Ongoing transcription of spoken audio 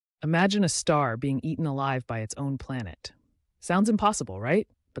Imagine a star being eaten alive by its own planet. Sounds impossible, right?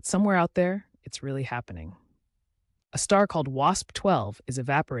 But somewhere out there, it's really happening. A star called WASP-12 is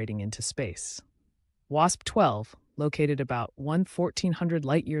evaporating into space. WASP-12, located about 1,400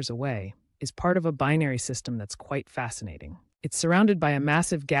 light years away, is part of a binary system that's quite fascinating. It's surrounded by a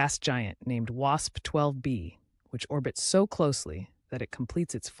massive gas giant named WASP-12b, which orbits so closely that it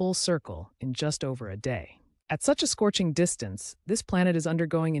completes its full circle in just over a day. At such a scorching distance, this planet is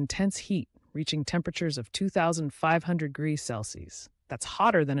undergoing intense heat, reaching temperatures of 2,500 degrees Celsius. That's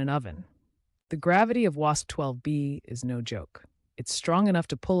hotter than an oven. The gravity of WASP-12b is no joke. It's strong enough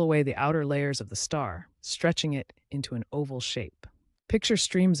to pull away the outer layers of the star, stretching it into an oval shape. Picture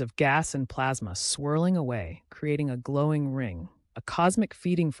streams of gas and plasma swirling away, creating a glowing ring, a cosmic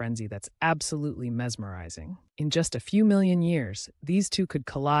feeding frenzy that's absolutely mesmerizing. In just a few million years, these two could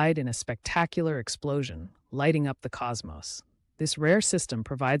collide in a spectacular explosion, lighting up the cosmos. This rare system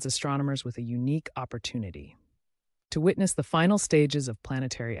provides astronomers with a unique opportunity to witness the final stages of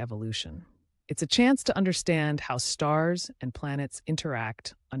planetary evolution. It's a chance to understand how stars and planets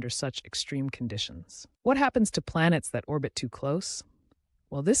interact under such extreme conditions. What happens to planets that orbit too close?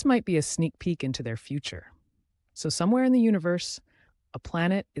 Well, this might be a sneak peek into their future. So somewhere in the universe, a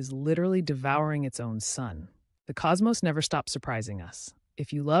planet is literally devouring its own sun. The cosmos never stops surprising us.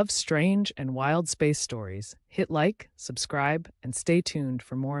 If you love strange and wild space stories, hit like, subscribe, and stay tuned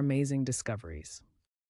for more amazing discoveries.